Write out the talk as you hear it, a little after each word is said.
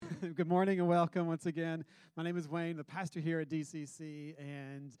Good morning and welcome once again. My name is Wayne, the pastor here at DCC,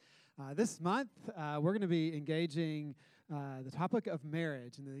 and this month we're going to be engaging the topic of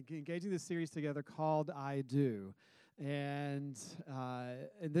marriage and engaging this series together called I Do. And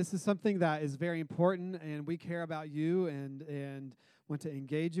this is something that is very important, and we care about you and want to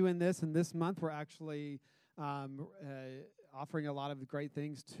engage you in this. And this month we're actually offering a lot of great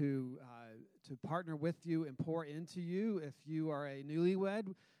things to partner with you and pour into you. If you are a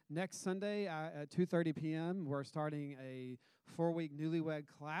newlywed, next Sunday at 2:30 p.m., we're starting a 4-week newlywed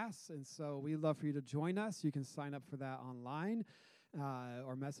class, and so we'd love for you to join us. You can sign up for that online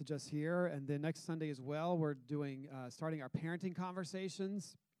or message us here. And then next Sunday as well, we're doing starting our parenting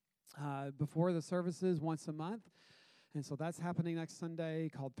conversations before the services once a month. And so that's happening next Sunday,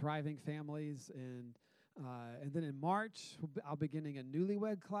 called Thriving Families. And then in March, I'll be beginning a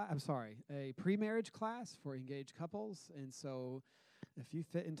newlywed class. A pre-marriage class for engaged couples. And so if you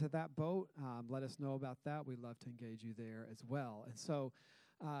fit into that boat, let us know about that. We'd love to engage you there as well. And so,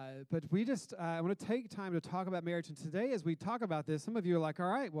 but we just I want to take time to talk about marriage. And today, as we talk about this, some of you are like,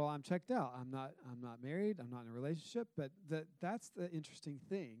 "All right, well, I'm checked out. I'm not married. I'm not in a relationship." But that's the interesting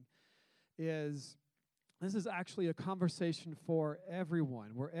thing, is this is actually a conversation for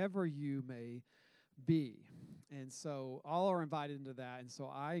everyone, wherever you may be. And so all are invited into that. And so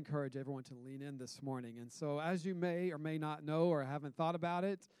I encourage everyone to lean in this morning. And so as you may or may not know or haven't thought about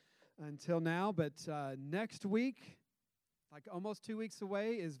it until now, but next week, like almost 2 weeks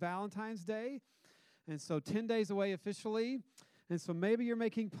away, is Valentine's Day. And so 10 days away officially. And so maybe you're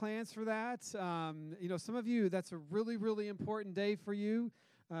making plans for that. Some of you, that's a really, really important day for you,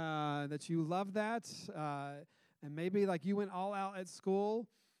 that you love that. And maybe like you went all out at school.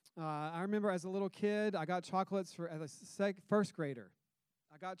 I remember as a little kid, I got chocolates as a first grader.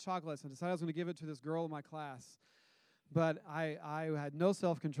 I got chocolates and decided I was going to give it to this girl in my class. But I had no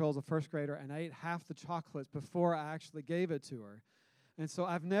self-control as a first grader, and I ate half the chocolates before I actually gave it to her. And so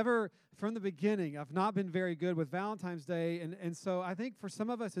I've never, from the beginning, I've not been very good with Valentine's Day. And so I think for some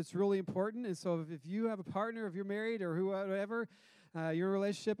of us, it's really important. And so if you have a partner, if you're married or whoever, you're in a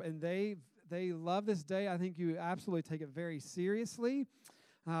relationship, and they love this day, I think you absolutely take it very seriously.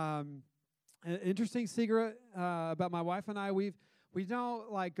 An interesting secret about my wife and I, we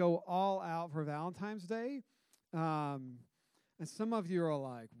don't like go all out for Valentine's Day. And some of you are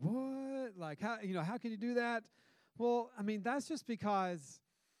like, what? Like, how can you do that? Well, I mean, that's just because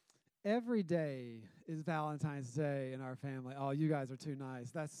every day is Valentine's Day in our family. Oh, you guys are too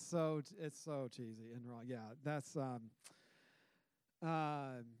nice. It's so cheesy and wrong. Yeah, that's,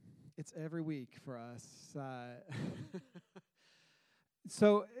 it's every week for us.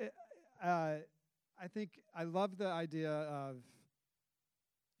 So I think I love the idea of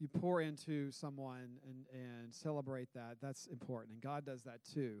you pour into someone and celebrate that. That's important, and God does that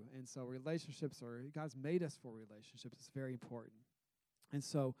too. And so God's made us for relationships. It's very important. And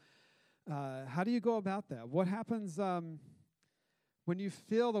so how do you go about that? What happens when you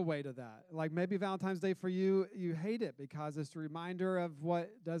feel the weight of that? Like maybe Valentine's Day for you, you hate it because it's a reminder of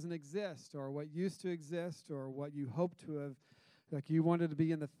what doesn't exist or what used to exist or what you hope to have. Like you wanted to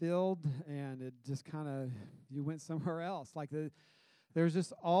be in the field, and it just kind of, you went somewhere else. Like there's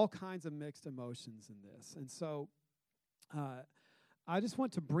just all kinds of mixed emotions in this. And so I just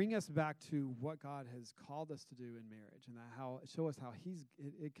want to bring us back to what God has called us to do in marriage, and show us how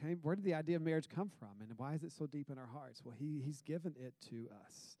it came. Where did the idea of marriage come from, and why is it so deep in our hearts? Well, He's given it to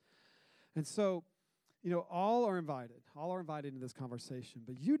us. And so, all are invited into this conversation,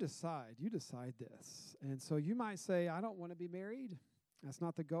 but you decide this. And so you might say, I don't want to be married. That's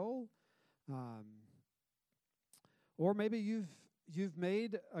not the goal. Or maybe you've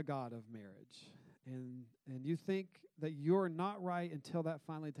made a god of marriage, and you think that you're not right until that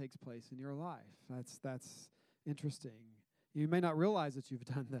finally takes place in your life. That's interesting. You may not realize that you've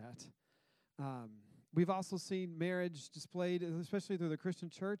done that. We've also seen marriage displayed, especially through the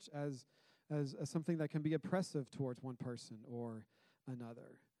Christian church, as something that can be oppressive towards one person or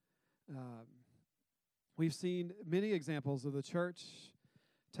another. We've seen many examples of the church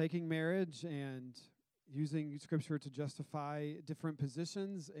taking marriage and using Scripture to justify different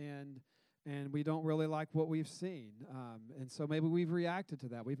positions, and we don't really like what we've seen. And so maybe we've reacted to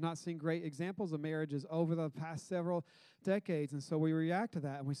that. We've not seen great examples of marriages over the past several decades, and so we react to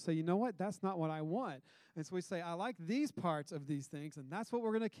that, and we say, you know what, that's not what I want. And so we say, I like these parts of these things, and that's what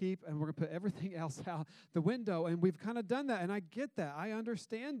we're going to keep, and we're going to put everything else out the window. And we've kind of done that, and I get that. I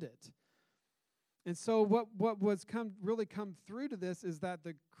understand it. And so what really come through to this is that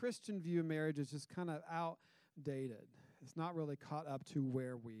the Christian view of marriage is just kind of outdated. It's not really caught up to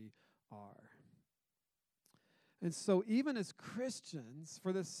where we are. And so even as Christians,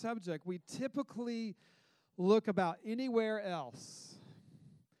 for this subject, we typically look about anywhere else.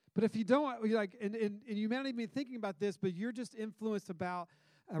 But if you don't, like, and you may not even be thinking about this, but you're just influenced about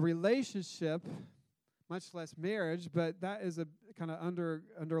a relationship, much less marriage, but that is a kind of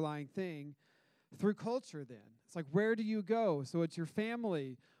underlying thing through culture then. It's like, where do you go? So it's your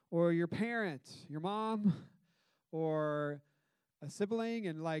family or your parent, your mom, or a sibling,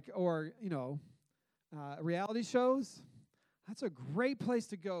 and or reality shows. That's a great place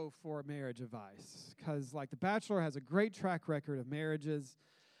to go for marriage advice, because The Bachelor has a great track record of marriages,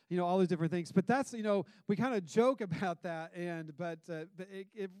 all these different things. But that's, we kind of joke about that, but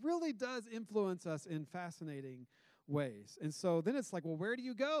it really does influence us in fascinating ways. And so then it's like, well, where do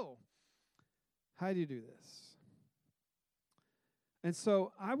you go? How do you do this? And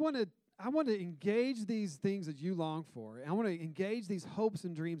so I want to engage these things that you long for. I want to engage these hopes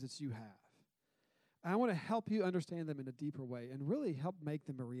and dreams that you have. I want to help you understand them in a deeper way and really help make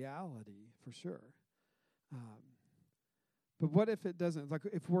them a reality for sure. But what if it doesn't? Like,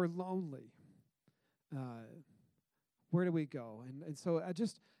 if we're lonely, where do we go? And so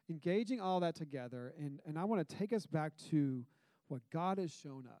just engaging all that together, and I want to take us back to what God has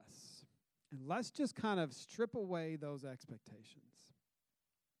shown us. And let's just kind of strip away those expectations.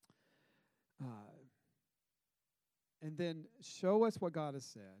 And then show us what God has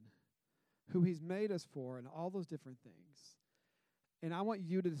said, who he's made us for, and all those different things. And I want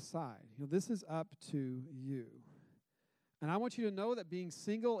you to decide. This is up to you. And I want you to know that being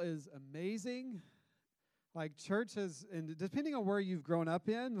single is amazing. Like, church has, and depending on where you've grown up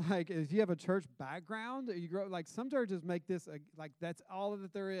in, like if you have a church background, some churches make this that's all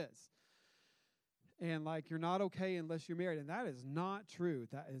that there is. And you're not okay unless you're married. And that is not true.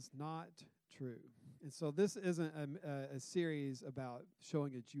 That is not true. And so this isn't a series about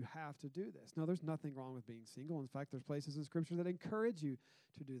showing that you have to do this. No, there's nothing wrong with being single. In fact, there's places in Scripture that encourage you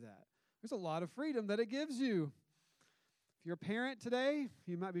to do that. There's a lot of freedom that it gives you. If you're a parent today,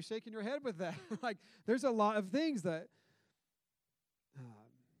 you might be shaking your head with that. There's a lot of things that...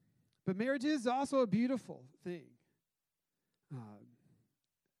 but marriage is also a beautiful thing.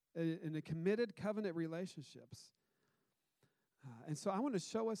 In a committed covenant relationships. And so I want to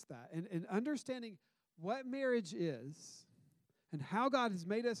show us that. And understanding what marriage is and how God has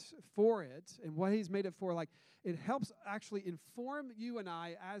made us for it and what he's made it for, it helps actually inform you and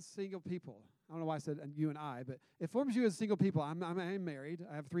I as single people. I don't know why I said you and I, but it forms you as single people. I'm married.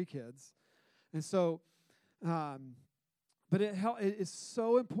 I have 3 kids. And so, but it is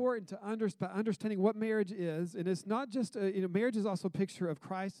so important to understanding what marriage is. And it's not just, marriage is also a picture of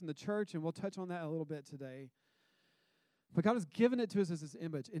Christ and the church, and we'll touch on that a little bit today. But God has given it to us as his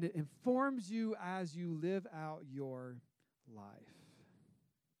image, and it informs you as you live out your life.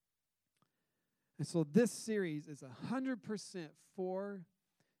 And so this series is 100% for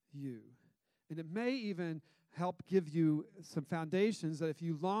you. And it may even help give you some foundations that if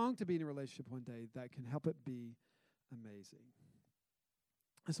you long to be in a relationship one day, that can help it be amazing.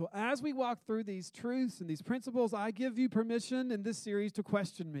 And so as we walk through these truths and these principles, I give you permission in this series to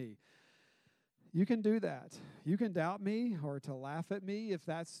question me. You can do that. You can doubt me or to laugh at me if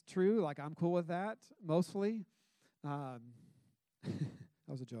that's true. I'm cool with that, mostly. That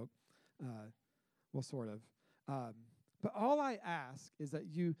was a joke. Well, sort of. But all I ask is that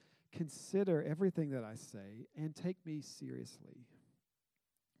you consider everything that I say and take me seriously.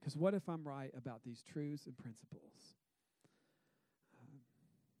 Because what if I'm right about these truths and principles?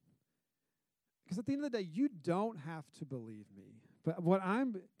 Because at the end of the day, you don't have to believe me. But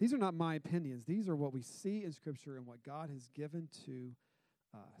these are not my opinions. These are what we see in Scripture and what God has given to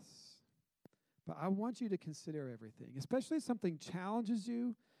us. But I want you to consider everything, especially if something challenges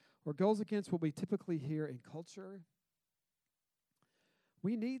you or goes against what we typically hear in culture.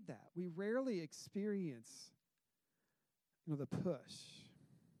 We need that. We rarely experience, the push.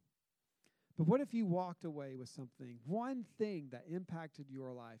 But what if you walked away with something, one thing that impacted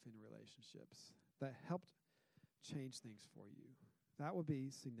your life in relationships, that helped change things for you? That would be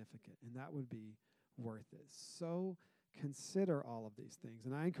significant, and that would be worth it. So consider all of these things,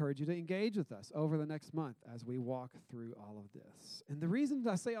 and I encourage you to engage with us over the next month as we walk through all of this. And the reason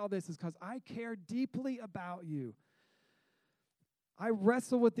I say all this is because I care deeply about you. I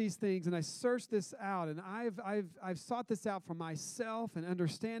wrestle with these things, and I search this out, and I've sought this out for myself and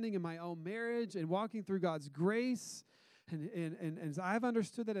understanding in my own marriage and walking through God's grace. And as I've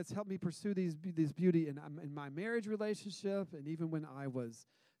understood that, it's helped me pursue this beauty in my marriage relationship and even when I was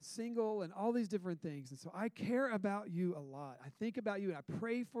single and all these different things. And so I care about you a lot. I think about you and I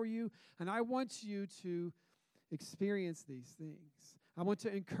pray for you, and I want you to experience these things. I want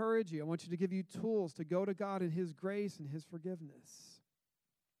to encourage you. I want you to give you tools to go to God in His grace and His forgiveness.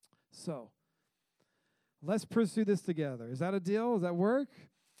 So, let's pursue this together. Is that a deal? Does that work?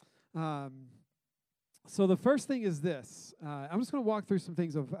 So the first thing is this. I'm just going to walk through some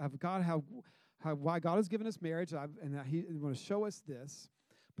things of God, why God has given us marriage, and that He want to show us this.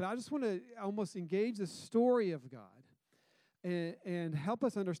 But I just want to almost engage the story of God and help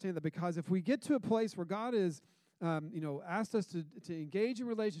us understand that, because if we get to a place where God is, asked us to engage in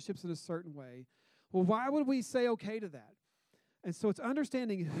relationships in a certain way, well, why would we say okay to that? And so it's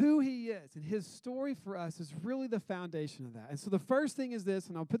understanding who He is, and His story for us is really the foundation of that. And so the first thing is this,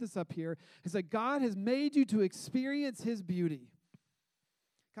 and I'll put this up here, is that God has made you to experience His beauty.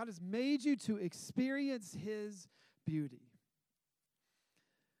 God has made you to experience His beauty.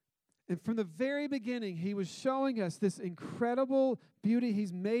 And from the very beginning, He was showing us this incredible beauty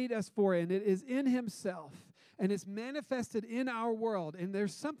He's made us for, and it is in Himself. And it's manifested in our world. And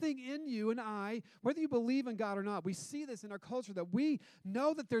there's something in you and I, whether you believe in God or not, we see this in our culture, that we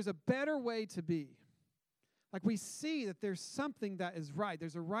know that there's a better way to be. Like, we see that there's something that is right.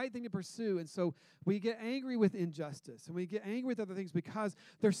 There's a right thing to pursue. And so we get angry with injustice, and we get angry with other things because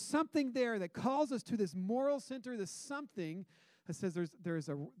there's something there that calls us to this moral center, this something that says there is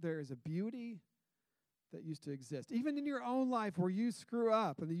a beauty that used to exist. Even in your own life where you screw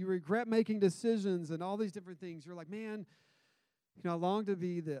up and you regret making decisions and all these different things, you're like, man, I long to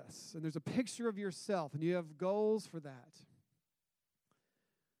be this. And there's a picture of yourself, and you have goals for that.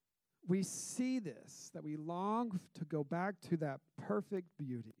 We see this, that we long to go back to that perfect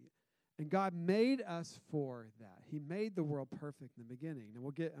beauty. And God made us for that. He made the world perfect in the beginning.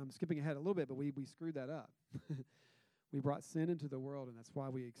 And I'm skipping ahead a little bit, but we screwed that up. We brought sin into the world, and that's why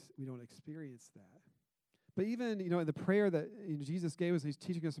we don't experience that. But even, in the prayer that Jesus gave us, He's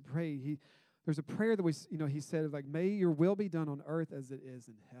teaching us to pray, there's a prayer that He said, like, may your will be done on earth as it is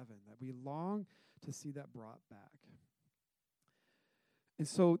in heaven, that we long to see that brought back. And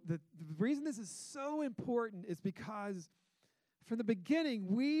so the reason this is so important is because from the beginning,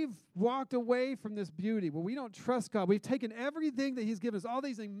 we've walked away from this beauty. Well, we don't trust God. We've taken everything that He's given us, all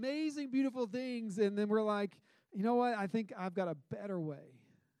these amazing, beautiful things, and then we're like, you know what? I think I've got a better way.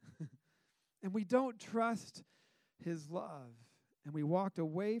 And we don't trust His love. And we walked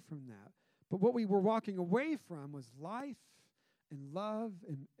away from that. But what we were walking away from was life and love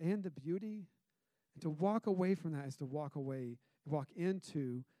and the beauty. And to walk away from that is to walk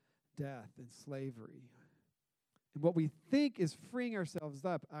into death and slavery. And what we think is freeing ourselves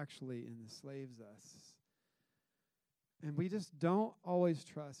up actually enslaves us. And we just don't always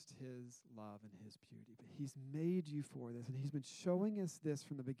trust His love and His beauty. But He's made you for this, and He's been showing us this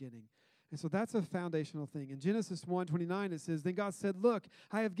from the beginning. And so that's a foundational thing. In Genesis 1:29, it says, then God said, look,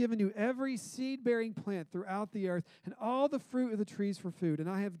 I have given you every seed-bearing plant throughout the earth and all the fruit of the trees for food. And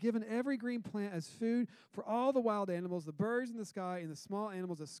I have given every green plant as food for all the wild animals, the birds in the sky, and the small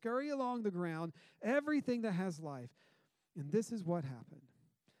animals that scurry along the ground, everything that has life. And this is what happened.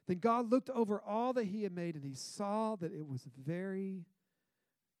 Then God looked over all that He had made, and He saw that it was very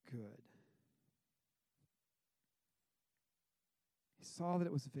good. He saw that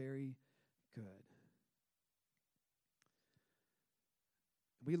it was very good.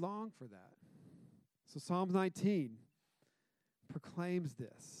 We long for that. So Psalm 19 proclaims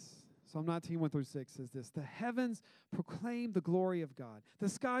this. Psalm 19, 1-6 says this, the heavens proclaim the glory of God. The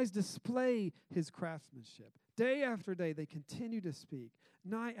skies display His craftsmanship. Day after day they continue to speak.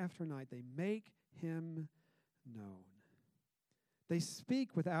 Night after night they make Him known. They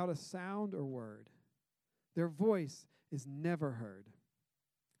speak without a sound or word. Their voice is never heard.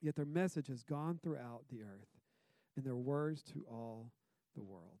 Yet their message has gone throughout the earth, and their words to all the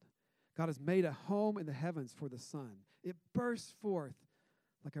world. God has made a home in the heavens for the sun. It bursts forth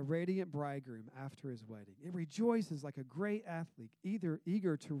like a radiant bridegroom after his wedding. It rejoices like a great athlete,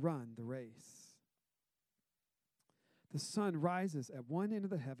 eager to run the race. The sun rises at one end of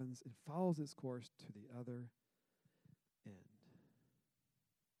the heavens and follows its course to the other end.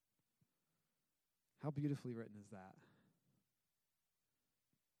 How beautifully written is that?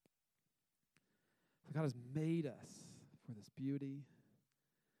 God has made us for this beauty,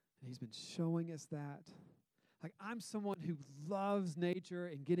 and He's been showing us that. Like, I'm someone who loves nature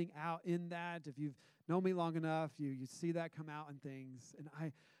and getting out in that. If you've known me long enough, you see that come out in things.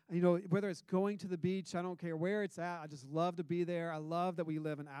 And whether it's going to the beach, I don't care where it's at, I just love to be there. I love that we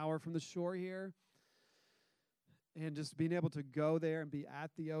live an hour from the shore here. And just being able to go there and be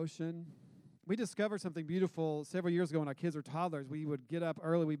at the ocean. We discovered something beautiful several years ago when our kids were toddlers. We would get up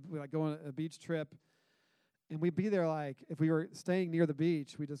early. We'd go on a beach trip. And we'd be there like, if we were staying near the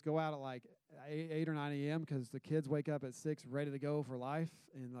beach, we'd just go out at like 8 or 9 a.m. because the kids wake up at 6 ready to go for life.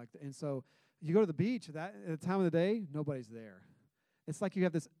 And so you go to the beach at the time of the day, nobody's there. It's like you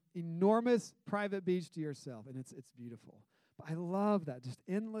have this enormous private beach to yourself, and it's beautiful. But I love that, just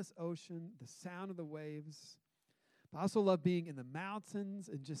endless ocean, the sound of the waves. But I also love being in the mountains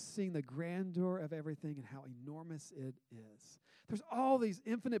and just seeing the grandeur of everything and how enormous it is. There's all these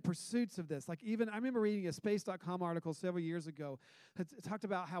infinite pursuits of this. Like even, I remember reading a Space.com article several years ago that talked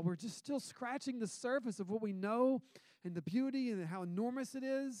about how we're just still scratching the surface of what we know and the beauty and how enormous it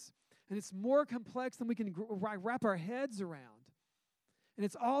is. And it's more complex than we can wrap our heads around. And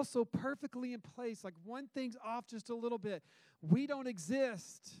it's all so perfectly in place. Like one thing's off just a little bit. We don't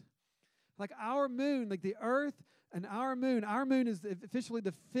exist. Like our moon, like the Earth and our moon is officially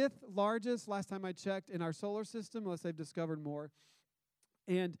the 5th largest, last time I checked, in our solar system, unless they've discovered more.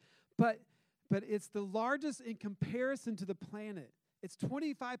 But it's the largest in comparison to the planet. It's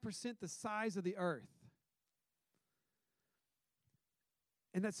 25% the size of the Earth.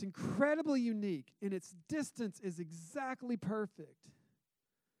 And that's incredibly unique, and its distance is exactly perfect.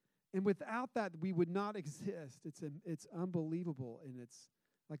 And without that, we would not exist. It's unbelievable, and it's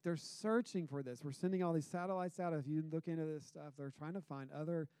like they're searching for this. We're sending all these satellites out. If you look into this stuff, they're trying to find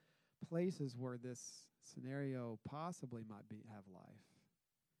other places where this scenario possibly might have life.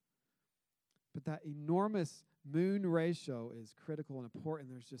 But that enormous moon ratio is critical and important.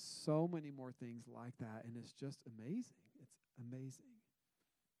 There's just so many more things like that, and it's just amazing. It's amazing.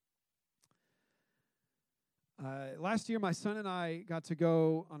 Last year, my son and I got to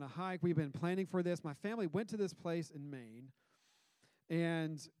go on a hike. We've been planning for this. My family went to this place in Maine,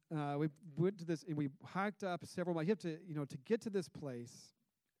 and we went to this, and we hiked up several miles. You have to, to get to this place,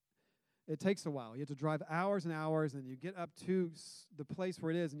 it takes a while. You have to drive hours and hours, and you get up to the place where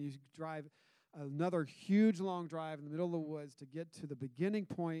it is, and you drive another huge long drive in the middle of the woods to get to the beginning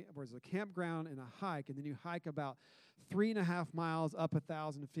point where there's a campground and a hike, and then you hike about 3.5 miles up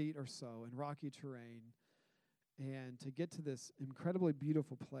 1,000 feet or so in rocky terrain. And to get to this incredibly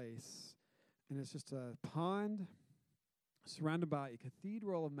beautiful place, and it's just a pond surrounded by a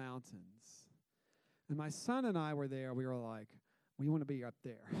cathedral of mountains. And my son and I were there. We were like, we want to be up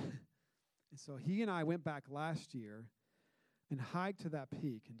there. And so he and I went back last year and hiked to that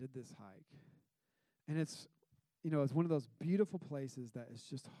peak and did this hike. And it's one of those beautiful places that is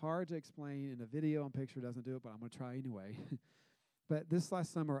just hard to explain in a video and picture. Doesn't do it, but I'm going to try anyway. But this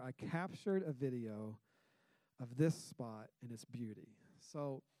last summer, I captured a video of this spot and its beauty.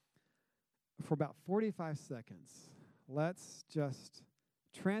 So for about 45 seconds, let's just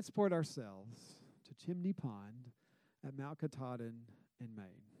transport ourselves to Chimney Pond at Mount Katahdin in Maine.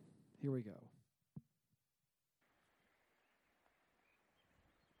 Here we go.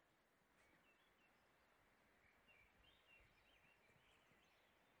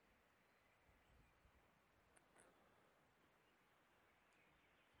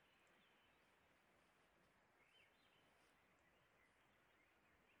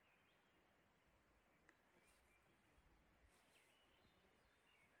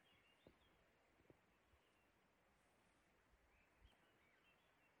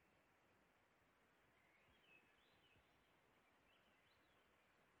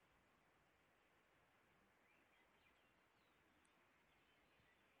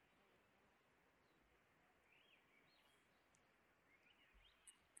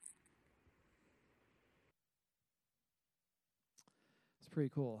 It's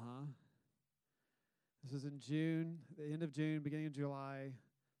pretty cool, huh? This is in June, the end of June, beginning of July.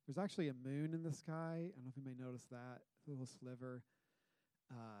 There's actually a moon in the sky. I don't know if you may notice that, a little sliver.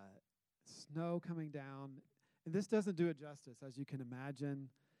 Snow coming down. And this doesn't do it justice, as you can imagine.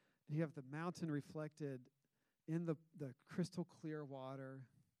 You have the mountain reflected in the crystal clear water.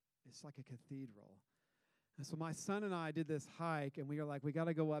 It's like a cathedral. And so my son and I did this hike, and we were like, we got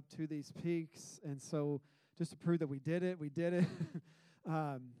to go up to these peaks. And so just to prove that we did it.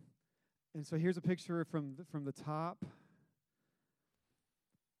 And so here's a picture from the top.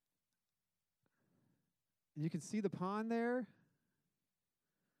 And you can see the pond there.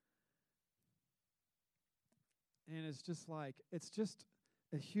 And it's just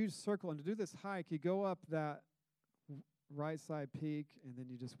a huge circle. And to do this hike, you go up that right side peak, and then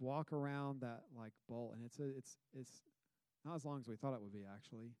you just walk around that like bowl. And it's not as long as we thought it would be,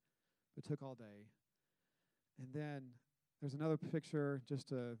 actually. It took all day. And then there's another picture, just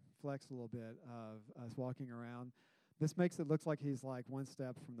to flex a little bit, of us walking around. This makes it look like he's like one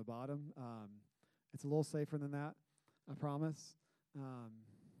step from the bottom. It's a little safer than that, I promise.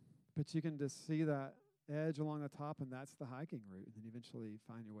 But you can just see that edge along the top, and that's the hiking route, and then eventually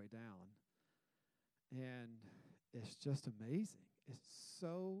find your way down. And it's just amazing. It's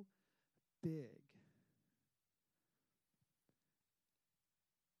so big.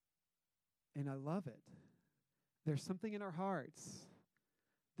 And I love it. There's something in our hearts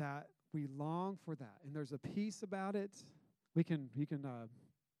that we long for that. And there's a peace about it. You can put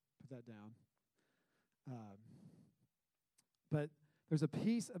that down. But there's a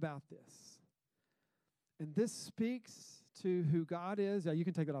peace about this. And this speaks to who God is. Yeah, you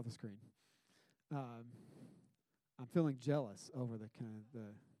can take it off the screen. I'm feeling jealous over the kind of the.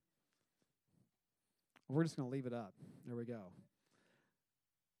 We're just going to leave it up. There we go.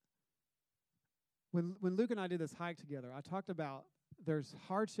 When Luke and I did this hike together, I talked about there's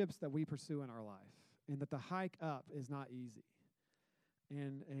hardships that we pursue in our life, and that the hike up is not easy,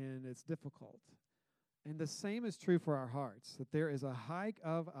 and it's difficult. And the same is true for our hearts, that there is a hike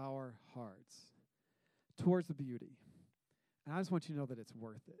of our hearts towards the beauty. And I just want you to know that it's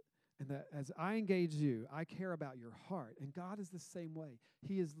worth it. And that as I engage you, I care about your heart. And God is the same way.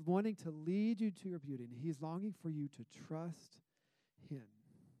 He is wanting to lead you to your beauty, and He is longing for you to trust Him.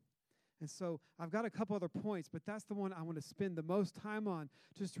 And so I've got a couple other points, but that's the one I want to spend the most time on,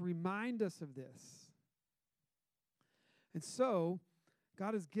 just to remind us of this. And so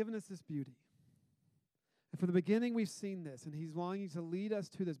God has given us this beauty. And from the beginning, we've seen this, and He's longing to lead us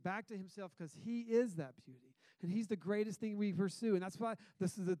to this, back to Himself, because He is that beauty. And He's the greatest thing we pursue. And that's why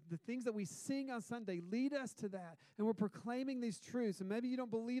this is the things that we sing on Sunday lead us to that. And we're proclaiming these truths. And maybe you don't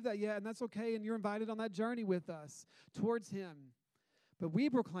believe that yet, and that's okay, and you're invited on that journey with us towards Him. But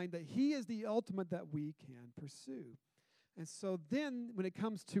we proclaim that He is the ultimate that we can pursue. And so then when it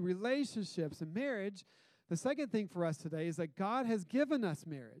comes to relationships and marriage, the second thing for us today is that God has given us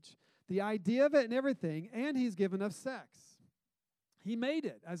marriage, the idea of it and everything, and He's given us sex. He made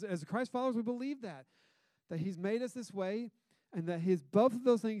it. As Christ followers, we believe that He's made us this way, and that both of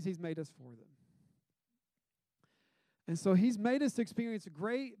those things He's made us for them. And so He's made us experience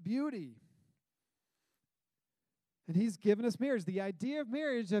great beauty. And He's given us marriage. The idea of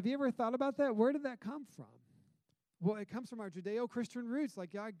marriage, have you ever thought about that? Where did that come from? Well, it comes from our Judeo-Christian roots.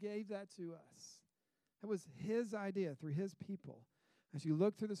 Like God gave that to us. That was His idea through His people. As you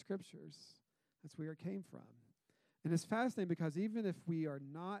look through the Scriptures, that's where it came from. And it's fascinating because even if we are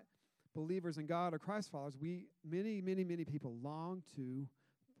not believers in God or Christ followers, many people long to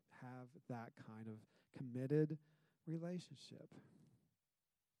have that kind of committed relationship.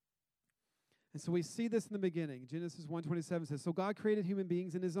 And so we see this in the beginning. Genesis 1:27 says, so God created human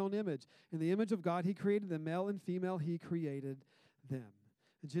beings in His own image. In the image of God, He created them, male and female, He created them.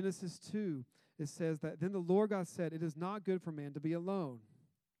 In Genesis 2, it says that, then the Lord God said, it is not good for man to be alone.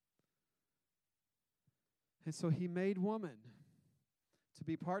 And so He made woman to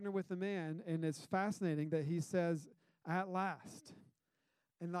be partnered with the man, and it's fascinating that He says, at last.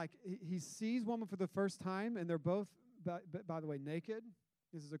 And like He sees woman for the first time, and they're both, by the way, naked.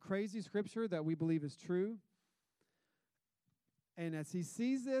 This is a crazy scripture that we believe is true. And as He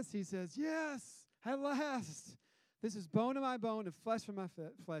sees this, He says, yes, at last. This is bone of my bone and flesh of my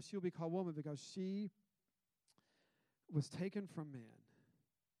flesh. She will be called woman because she was taken from man.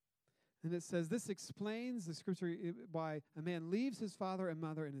 And it says, this explains the scripture why a man leaves his father and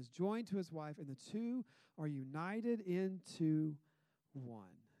mother and is joined to his wife, and the two are united into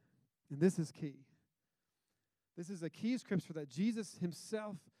one. And this is key. This is a key scripture that Jesus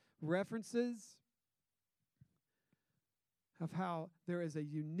Himself references of how there is a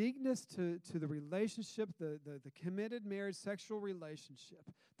uniqueness to the relationship, the committed marriage sexual relationship,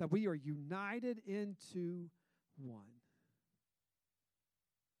 that we are united into one.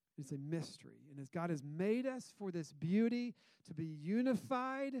 It's a mystery. And as God has made us for this beauty, to be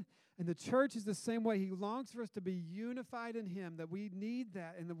unified, and the church is the same way. He longs for us to be unified in Him, that we need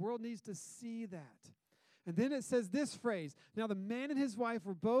that, and the world needs to see that. And then it says this phrase, now the man and his wife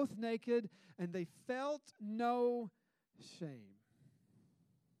were both naked, and they felt no shame.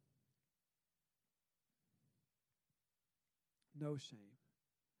 No shame.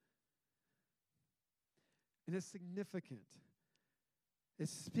 And it's significant. It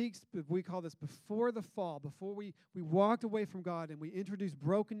speaks, we call this before the fall, before we walked away from God and we introduced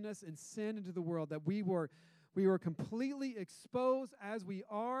brokenness and sin into the world, that we were completely exposed as we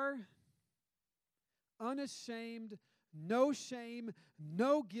are, unashamed, no shame,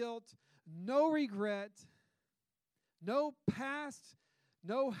 no guilt, no regret, no past,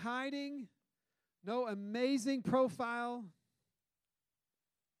 no hiding, no amazing profile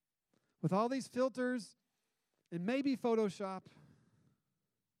with all these filters and maybe Photoshop.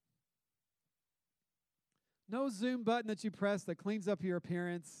 No Zoom button that you press that cleans up your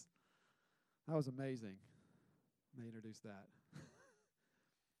appearance. That was amazing. They introduced that.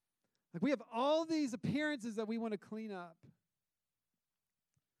 Like, we have all these appearances that we want to clean up.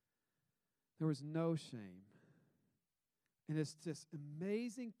 There was no shame. And it's this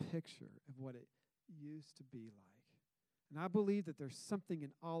amazing picture of what it used to be like. And I believe that there's something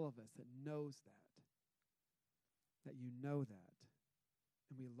in all of us that knows that you know that,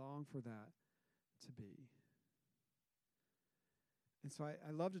 and we long for that to be. And so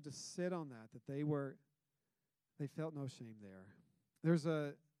I love to just sit on that they felt no shame there. There's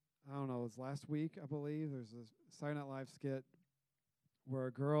I don't know, it was last week, I believe, there's a Saturday Night Live skit where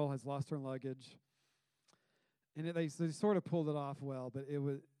a girl has lost her luggage. And they sort of pulled it off well, but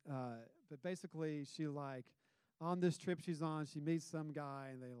but basically she on this trip she's on, she meets some guy,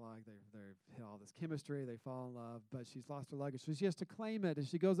 and they hit all this chemistry, they fall in love, but she's lost her luggage. So she has to claim it, and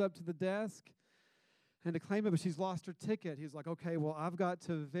she goes up to the desk and to claim it, but she's lost her ticket. He's like, okay, well, I've got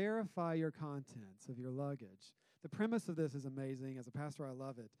to verify your contents of your luggage. The premise of this is amazing. As a pastor, I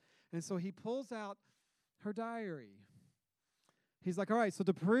love it. And so he pulls out her diary. He's like, all right, so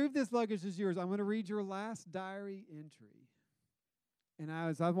to prove this luggage is yours, I'm going to read your last diary entry. And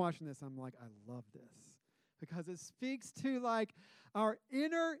as I'm watching this, I'm like, I love this. Because it speaks to our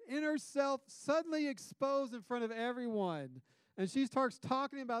inner self suddenly exposed in front of everyone. And she starts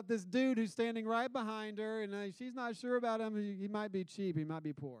talking about this dude who's standing right behind her, and she's not sure about him. He might be cheap. He might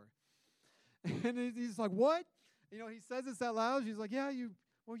be poor. And he's like, what? He says this out loud. She's like, yeah, you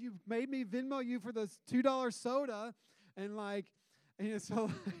made me Venmo you for this $2 soda. And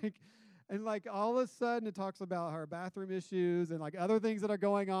all of a sudden it talks about her bathroom issues and other things that are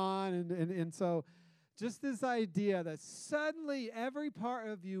going on. And so just this idea that suddenly every part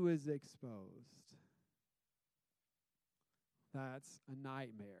of you is exposed. That's a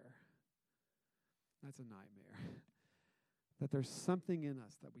nightmare. That's a nightmare. That there's something in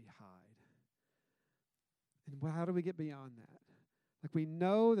us that we hide. And how do we get beyond that? We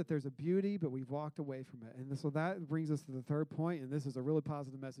know that there's a beauty, but we've walked away from it. And so that brings us to the third point, and this is a really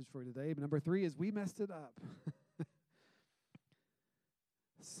positive message for today. But number 3 is we messed it up.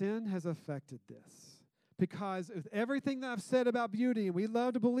 Sin has affected this. Because with everything that I've said about beauty, and we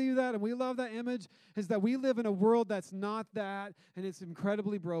love to believe that, and we love that image, is that we live in a world that's not that, and it's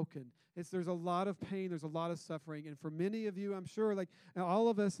incredibly broken. There's a lot of pain, there's a lot of suffering, and for many of you, I'm sure, all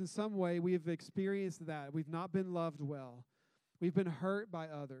of us in some way, we have experienced that. We've not been loved well. We've been hurt by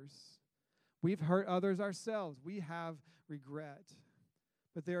others. We've hurt others ourselves. We have regret.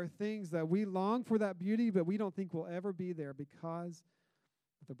 But there are things that we long for that beauty, but we don't think will ever be there because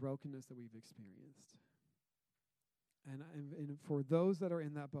of the brokenness that we've experienced. And for those that are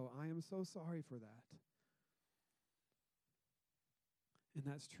in that boat, I am so sorry for that. And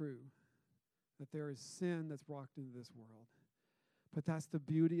that's true, that there is sin that's walked into this world. But that's the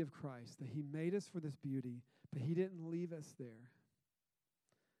beauty of Christ, that he made us for this beauty, but he didn't leave us there.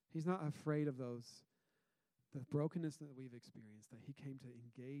 He's not afraid of the brokenness that we've experienced, that he came to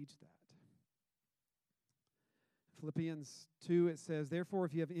engage that. Philippians 2, it says, therefore,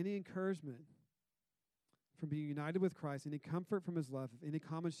 if you have any encouragement from being united with Christ, any comfort from his love, if any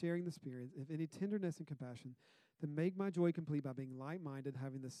common sharing the Spirit, if any tenderness and compassion, then make my joy complete by being like-minded,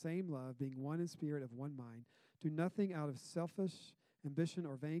 having the same love, being one in spirit, of one mind. Do nothing out of selfish ambition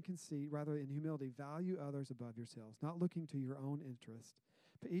or vain conceit, rather in humility value others above yourselves, not looking to your own interest,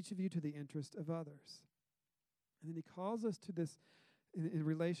 but each of you to the interest of others. And then he calls us to this in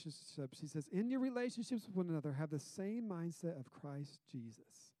relationships. He says, in your relationships with one another, have the same mindset of Christ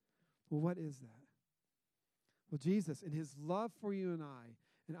Jesus. Well, what is that? Well, Jesus, in his love for you and I,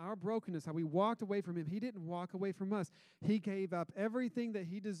 in our brokenness, how we walked away from him, he didn't walk away from us. He gave up everything that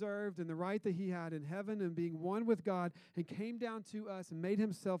he deserved and the right that he had in heaven and being one with God, and came down to us and made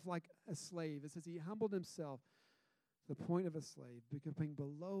himself like a slave. It says he humbled himself to the point of a slave, becoming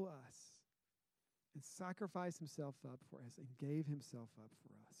below us, and sacrificed himself up for us and gave himself up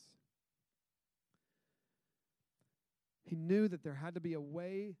for us. He knew that there had to be a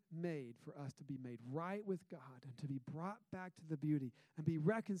way made for us to be made right with God and to be brought back to the beauty and be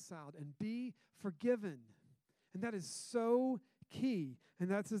reconciled and be forgiven. And that is so key. And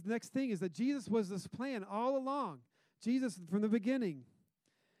that's his next thing, is that Jesus was this plan all along. Jesus from the beginning.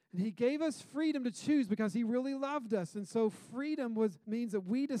 And he gave us freedom to choose because he really loved us. And so freedom means that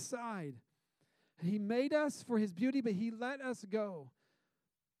we decide. And he made us for his beauty, but he let us go.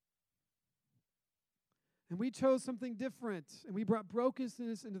 And we chose something different, and we brought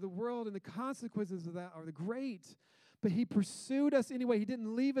brokenness into the world, and the consequences of that are the great. But he pursued us anyway. He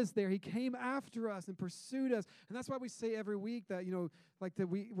didn't leave us there. He came after us and pursued us. And that's why we say every week that, that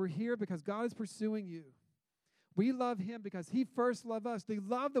we're here because God is pursuing you. We love him because he first loved us. The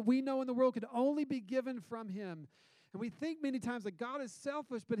love that we know in the world can only be given from him. And we think many times that God is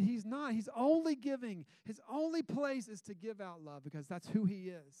selfish, but he's not. He's only giving. His only place is to give out love because that's who he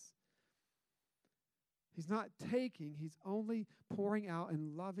is. He's not taking. He's only pouring out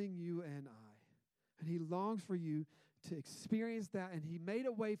and loving you and I. And he longs for you to experience that, and he made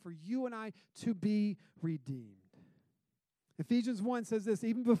a way for you and I to be redeemed. Ephesians 1 says this,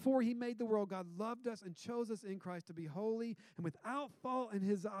 even before he made the world, God loved us and chose us in Christ to be holy and without fault in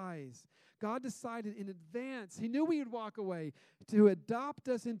his eyes. God decided in advance, he knew we would walk away, to adopt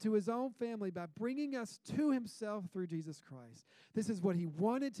us into his own family by bringing us to himself through Jesus Christ. This is what he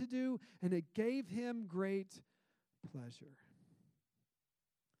wanted to do, and it gave him great pleasure.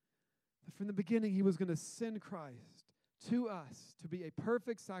 But from the beginning, he was going to send Christ to us to be a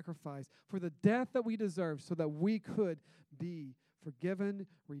perfect sacrifice for the death that we deserve so that we could be forgiven,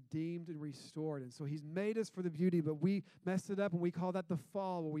 redeemed, and restored. And so he's made us for the beauty, but we messed it up, and we call that the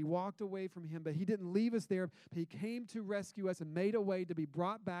fall, where we walked away from him. But he didn't leave us there. But he came to rescue us and made a way to be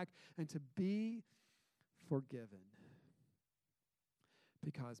brought back and to be forgiven.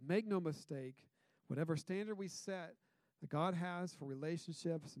 Because make no mistake, whatever standard we set that God has for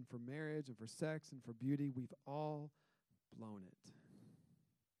relationships and for marriage and for sex and for beauty, we've all blown it.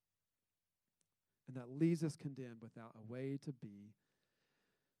 And that leaves us condemned without a way to be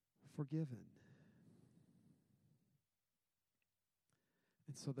forgiven.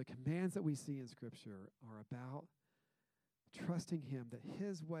 And so the commands that we see in Scripture are about trusting him that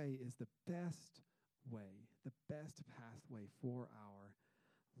his way is the best way, the best pathway for our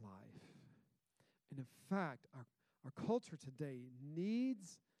life. And in fact, our culture today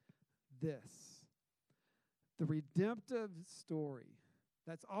needs this. The redemptive story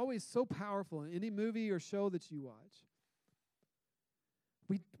that's always so powerful in any movie or show that you watch.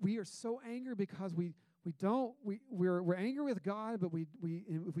 We are so angry because we're angry with God, but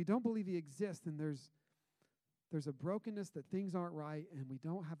if we don't believe he exists, then there's a brokenness that things aren't right, and we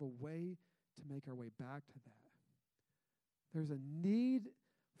don't have a way to make our way back to that. There's a need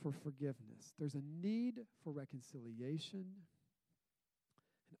for forgiveness. There's a need for reconciliation.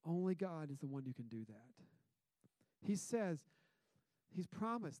 And only God is the one who can do that. He says, he's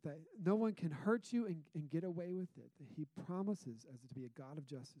promised that no one can hurt you and get away with it. That he promises as to be a God of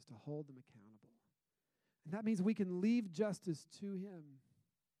justice to hold them accountable. And that means we can leave justice to him.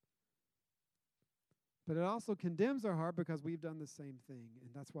 But it also condemns our heart because we've done the same thing. And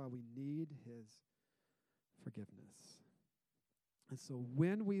that's why we need his forgiveness. And so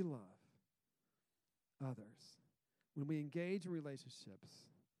when we love others, when we engage in relationships,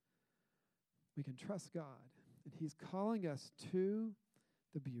 we can trust God. And he's calling us to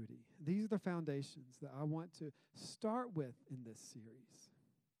the beauty. These are the foundations that I want to start with in this series.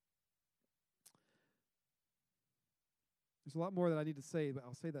 There's a lot more that I need to say, but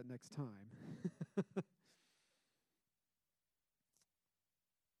I'll say that next time. Let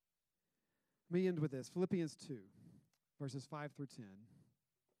me end with this. Philippians 2, verses 5 through 10.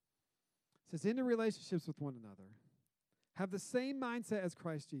 It says, "Into relationships with one another, have the same mindset as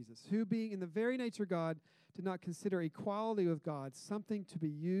Christ Jesus, who being in the very nature God, did not consider equality with God something to be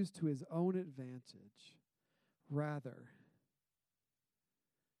used to his own advantage. Rather,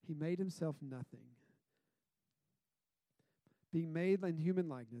 he made himself nothing, being made in human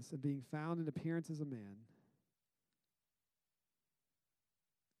likeness and being found in appearance as a man."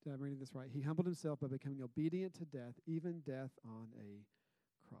 Did I read this right? "He humbled himself by becoming obedient to death, even death on a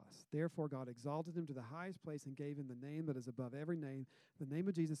cross. Therefore, God exalted him to the highest place and gave him the name that is above every name. The name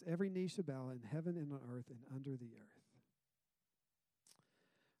of Jesus, every knee shall bow in heaven and on earth and under the earth."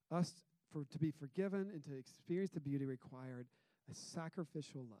 To be forgiven and to experience the beauty required a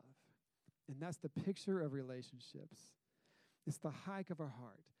sacrificial love. And that's the picture of relationships. It's the hike of our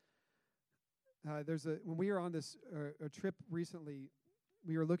heart. When we were on this a trip recently,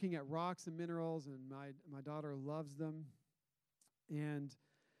 we were looking at rocks and minerals, and my daughter loves them. And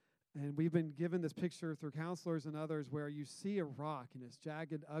we've been given this picture through counselors and others where you see a rock in its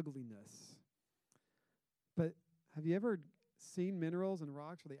jagged ugliness. But have you ever seen minerals and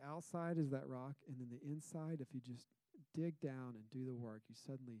rocks where the outside is that rock, and then the inside, if you just dig down and do the work, you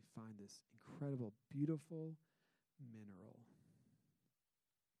suddenly find this incredible, beautiful mineral?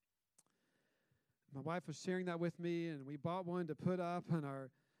 My wife was sharing that with me, and we bought one to put up in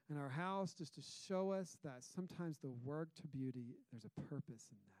our house just to show us that sometimes the work to beauty, there's a purpose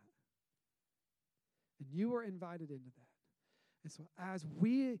in that. And you are invited into that. And so as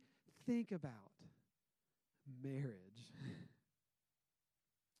we think about marriage,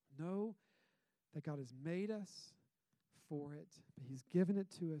 know that God has made us for it, but he's given it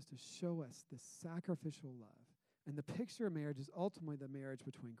to us to show us this sacrificial love. And the picture of marriage is ultimately the marriage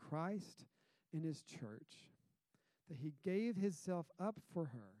between Christ and his church. that he gave himself up for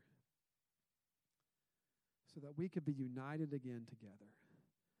her so that we could be united again together.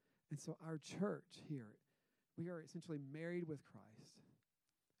 And so our church here, we are essentially married with Christ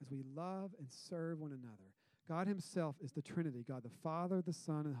as we love and serve one another. God himself is the Trinity, God the Father, the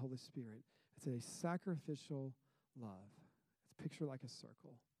Son, and the Holy Spirit. It's a sacrificial love. It's pictured like a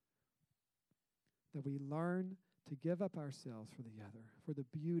circle. That we learn to give up ourselves for the other, for the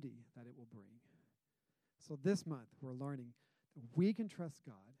beauty that it will bring. So this month, we're learning that we can trust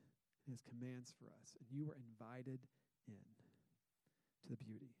God and his commands for us, and you are invited in to the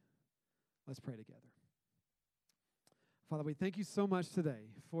beauty. Let's pray together. Father, we thank you so much today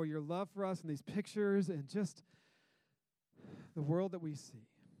for your love for us and these pictures and just the world that we see.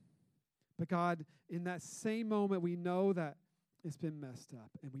 But God, in that same moment, we know that it's been messed up,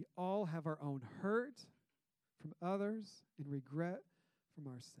 and we all have our own hurt from others and regret from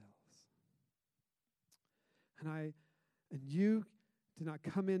ourselves. And you did not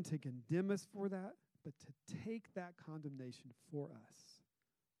come in to condemn us for that, but to take that condemnation for us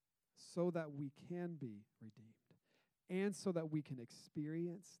so that we can be redeemed and so that we can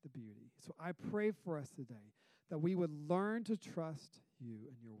experience the beauty. So I pray for us today that we would learn to trust you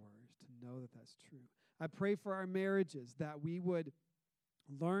and your words, to know that that's true. I pray for our marriages, that we would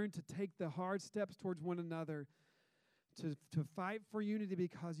learn to take the hard steps towards one another, to fight for unity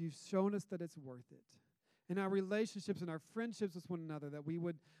because you've shown us that it's worth it. In our relationships and our friendships with one another, that we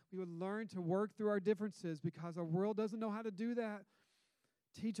would learn to work through our differences because our world doesn't know how to do that.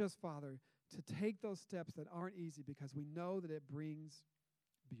 Teach us, Father, to take those steps that aren't easy because we know that it brings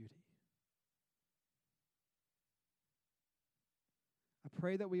beauty. I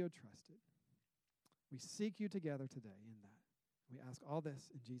pray that we would trust it. We seek you together today in that. We ask all this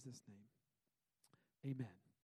in Jesus' name. Amen.